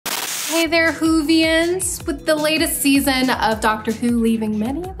Hey there, Whovians! With the latest season of Doctor Who leaving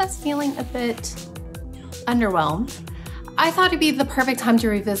many of us feeling a bit underwhelmed, I thought it'd be the perfect time to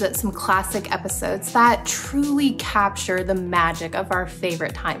revisit some classic episodes that truly capture the magic of our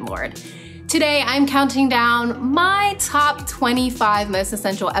favorite Time Lord. Today, I'm counting down my top 25 most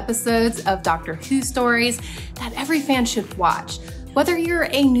essential episodes of Doctor Who stories that every fan should watch. Whether you're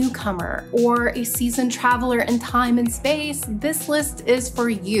a newcomer or a seasoned traveler in time and space, this list is for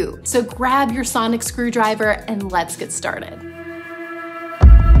you. So grab your sonic screwdriver and let's get started.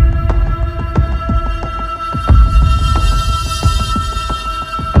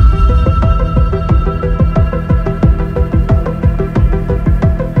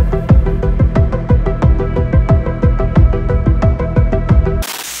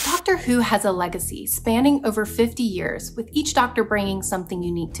 Who has a legacy spanning over 50 years, with each Doctor bringing something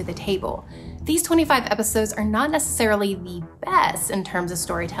unique to the table. These 25 episodes are not necessarily the best in terms of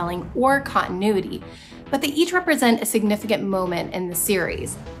storytelling or continuity, but they each represent a significant moment in the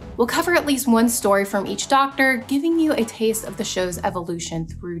series. We'll cover at least one story from each Doctor, giving you a taste of the show's evolution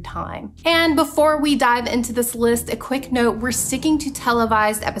through time. And before we dive into this list, a quick note, we're sticking to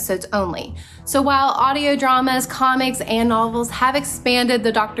televised episodes only. So while audio dramas, comics, and novels have expanded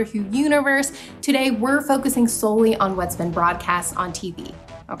the Doctor Who universe, today we're focusing solely on what's been broadcast on TV.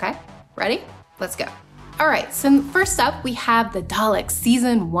 Okay, ready? Let's go. Alright, so first up we have the Daleks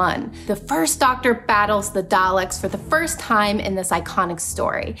Season 1. The first Doctor battles the Daleks for the first time in this iconic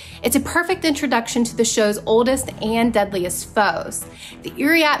story. It's a perfect introduction to the show's oldest and deadliest foes. The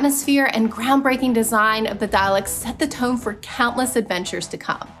eerie atmosphere and groundbreaking design of the Daleks set the tone for countless adventures to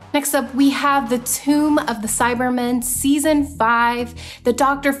come. Next up, we have the Tomb of the Cybermen, Season 5. The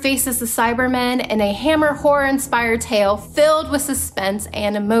Doctor faces the Cybermen in a Hammer horror-inspired tale filled with suspense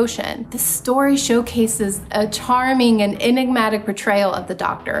and emotion. The story showcases a charming and enigmatic portrayal of the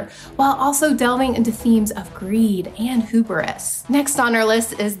Doctor, while also delving into themes of greed and hubris. Next on our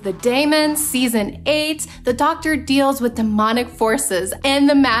list is The Daemon, Season 8. The Doctor deals with demonic forces and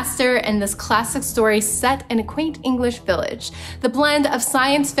the Master in this classic story set in a quaint English village. The blend of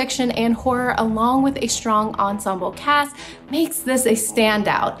science fiction and horror, along with a strong ensemble cast, makes this a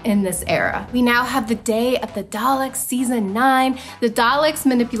standout in this era. We now have The Day of the Daleks, Season 9. The Daleks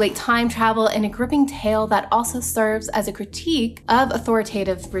manipulate time travel in a gripping tale that also serves as a critique of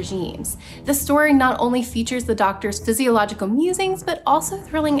authoritative regimes. The story not only features the Doctor's physiological musings, but also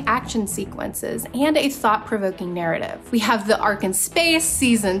thrilling action sequences and a thought-provoking narrative. We have The Ark in Space,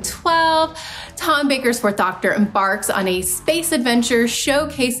 Season 12. Tom Baker's fourth Doctor embarks on a space adventure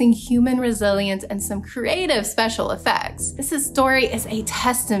showcasing human resilience and some creative special effects. This story is a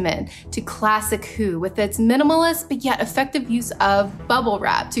testament to classic Who, with its minimalist but yet effective use of bubble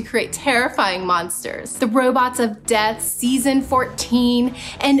wrap to create terrifying monsters. The Robots of Death, Season 14,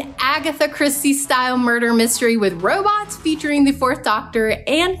 an Agatha Christie-style murder mystery with robots featuring the fourth Doctor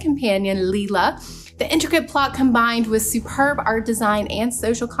and companion Leela. The intricate plot combined with superb art design and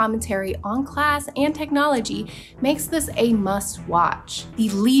social commentary on class and technology makes this a must-watch. The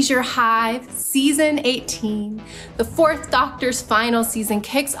Leisure Hive, Season 18. The fourth Doctor's final season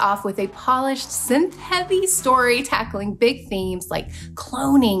kicks off with a polished, synth-heavy story tackling big themes like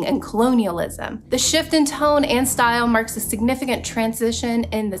cloning and colonialism. The shift in tone and style marks a significant transition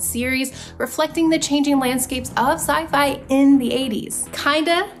in the series, reflecting the changing landscapes of sci-fi in the 80s.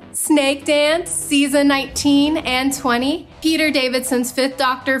 Kinda Snake Dance, Season 19 and 20. Peter Davidson's fifth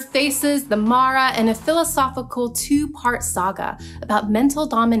Doctor faces the Mara in a philosophical two-part saga about mental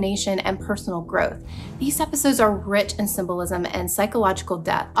domination and personal growth. These episodes are rich in symbolism and psychological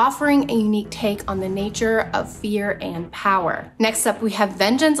depth, offering a unique take on the nature of fear and power. Next up, we have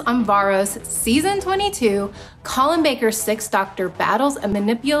Vengeance on Varos, Season 22. Colin Baker's sixth Doctor battles a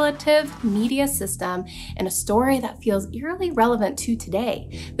manipulative media system in a story that feels eerily relevant to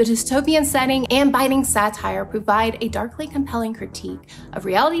today. The dystopian setting and biting satire provide a darkly compelling critique of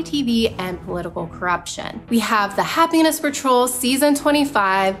reality TV and political corruption. We have The Happiness Patrol, Season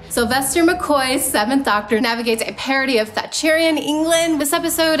 25. Sylvester McCoy's seventh Doctor navigates a parody of Thatcherian England. This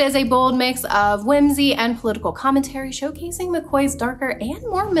episode is a bold mix of whimsy and political commentary, showcasing McCoy's darker and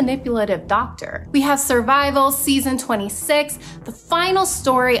more manipulative Doctor. We have Survival, Season 26. The final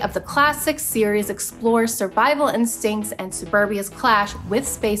story of the classic series explores survival instincts and suburbia's clash with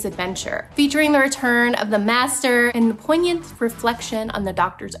space adventure, featuring the return of the Master and the poignant reflection on the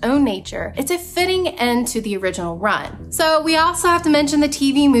Doctor's own nature. It's a fitting end to the original run. So we also have to mention the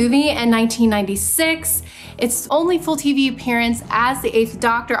TV movie in 1996. Its only full TV appearance as the eighth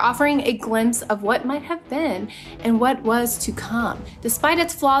Doctor, offering a glimpse of what might have been and what was to come. Despite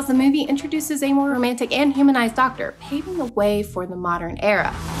its flaws, the movie introduces a more romantic and humanized Doctor, paving the way for the modern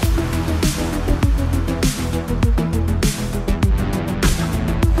era.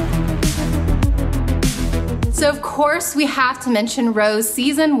 So of course we have to mention Rose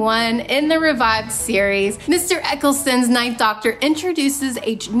season 1 in the revived series. Mr. Eccleston's Ninth Doctor introduces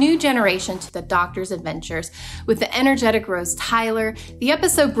a new generation to the Doctor's adventures with the energetic Rose Tyler. The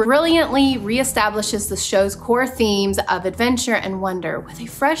episode brilliantly reestablishes the show's core themes of adventure and wonder with a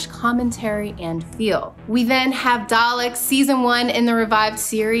fresh commentary and feel. We then have Daleks season 1 in the revived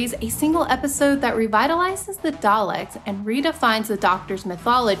series, a single episode that revitalizes the Daleks and redefines the Doctor's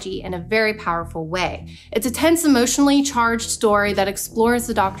mythology in a very powerful way. It's a emotionally charged story that explores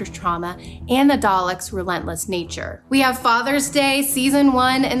the Doctor's trauma and the Daleks' relentless nature. We have Father's Day season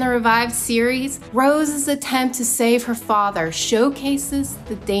 1 in the revived series. Rose's attempt to save her father showcases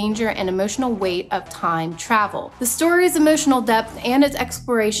the danger and emotional weight of time travel. The story's emotional depth and its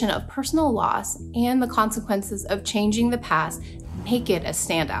exploration of personal loss and the consequences of changing the past make it a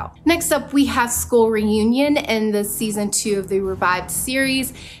standout. Next up, we have School Reunion in the season 2 of the revived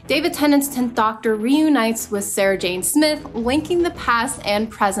series. David Tennant's 10th Doctor reunites with Sarah Jane Smith, linking the past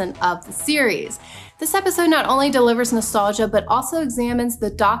and present of the series. This episode not only delivers nostalgia, but also examines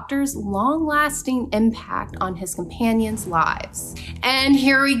the Doctor's long-lasting impact on his companions' lives. And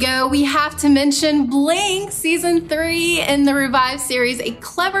here we go, we have to mention Blink season 3 in the revived series, a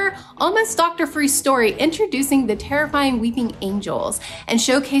clever, almost Doctor-free story introducing the terrifying Weeping Angels and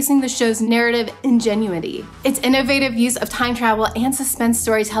showcasing the show's narrative ingenuity. Its innovative use of time travel and suspense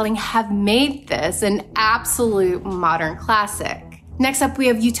storytelling have made this an absolute modern classic. Next up, we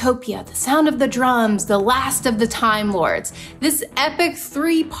have Utopia, The Sound of the Drums, The Last of the Time Lords. This epic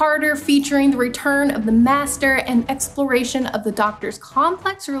 3-parter featuring the return of the Master and exploration of the Doctor's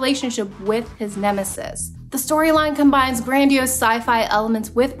complex relationship with his nemesis. The storyline combines grandiose sci-fi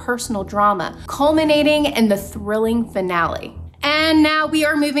elements with personal drama, culminating in the thrilling finale. And now we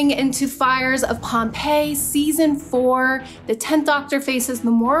are moving into Fires of Pompeii season 4. The 10th Doctor faces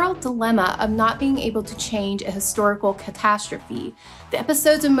the moral dilemma of not being able to change a historical catastrophe. The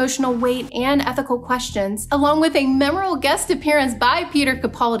episode's emotional weight and ethical questions, along with a memorable guest appearance by Peter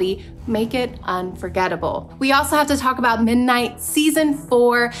Capaldi, make it unforgettable. We also have to talk about Midnight season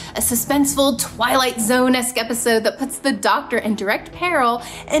 4, a suspenseful Twilight Zone-esque episode that puts the Doctor in direct peril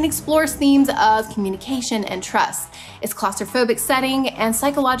and explores themes of communication and trust. Its claustrophobic setting and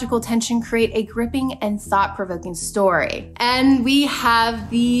psychological tension create a gripping and thought-provoking story. And we have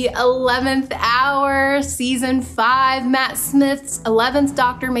the 11th Hour, season 5. Matt Smith's 11th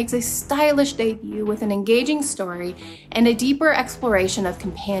Doctor makes a stylish debut with an engaging story and a deeper exploration of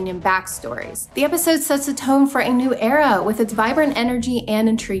companion backstories. The episode sets the tone for a new era with its vibrant energy and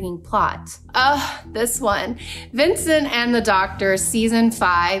intriguing plot. This one. Vincent and the Doctor, season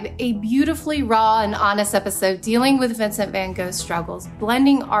 5, a beautifully raw and honest episode dealing with Vincent van Gogh's struggles,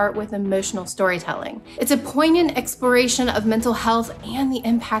 blending art with emotional storytelling. It's a poignant exploration of mental health and the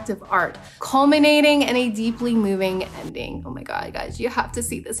impact of art, culminating in a deeply moving ending. Oh my God, guys, you have to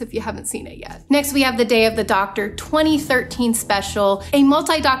see this if you haven't seen it yet. Next, we have the Day of the Doctor 2013 special, a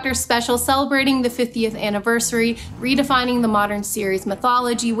multi-Doctor special celebrating the 50th anniversary, redefining the modern series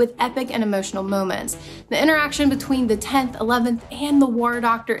mythology with epic and emotional moments. The interaction between the 10th, 11th, and the War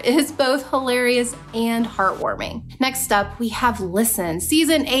Doctor is both hilarious and heartwarming. Next up, we have Listen.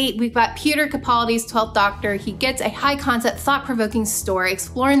 Season 8, we've got Peter Capaldi's 12th Doctor. He gets a high-concept, thought-provoking story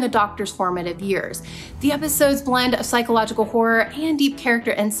exploring the Doctor's formative years. The episode's blend of psychological horror and deep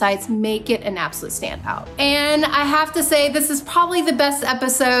character insights make it an absolute standout. And I have to say, this is probably the best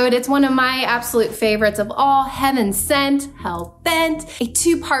episode. It's one of my absolute favorites of all. Heaven Sent, Hell Bent, a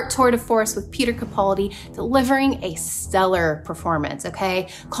 2-part tour de force with Peter Capaldi delivering a stellar performance, okay?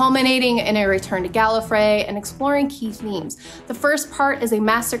 Culminating in a return to Gallifrey and exploring key themes. The first part is a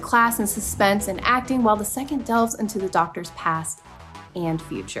masterclass in suspense and acting, while the second delves into the Doctor's past and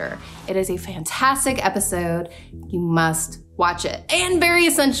future. It is a fantastic episode. You must watch it. And very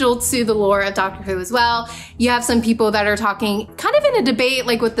essential to the lore of Doctor Who as well. You have some people that are talking kind of in a debate,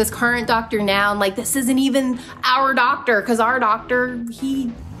 like with this current Doctor now, and like, this isn't even our Doctor, because our Doctor,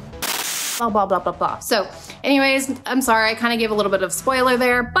 he blah, blah, blah, blah, blah. So anyways, I'm sorry, I kind of gave a little bit of spoiler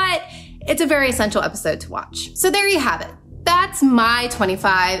there, but it's a very essential episode to watch. So there you have it. That's my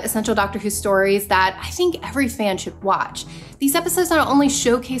 25 essential Doctor Who stories that I think every fan should watch. These episodes not only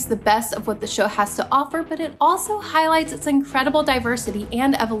showcase the best of what the show has to offer, but it also highlights its incredible diversity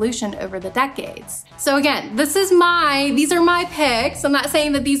and evolution over the decades. So again, these are my picks. I'm not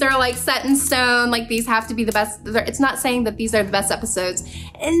saying that these are like set in stone, like these have to be the best. It's not saying that these are the best episodes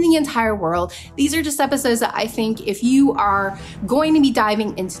in the entire world. These are just episodes that I think if you are going to be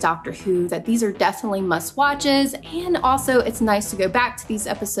diving into Doctor Who, that these are definitely must watches. And also it's nice to go back to these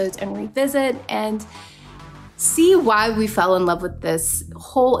episodes and revisit and see why we fell in love with this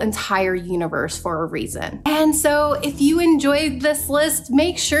whole entire universe for a reason. And so if you enjoyed this list,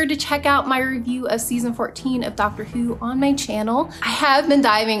 make sure to check out my review of season 14 of Doctor Who on my channel. I have been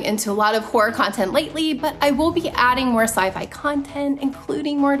diving into a lot of horror content lately, but I will be adding more sci-fi content,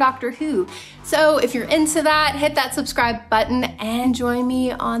 including more Doctor Who. So if you're into that, hit that subscribe button and join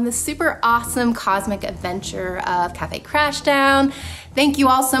me on the super awesome cosmic adventure of Cafe Crashdown. Thank you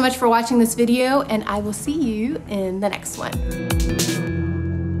all so much for watching this video, and I will see you in the next one.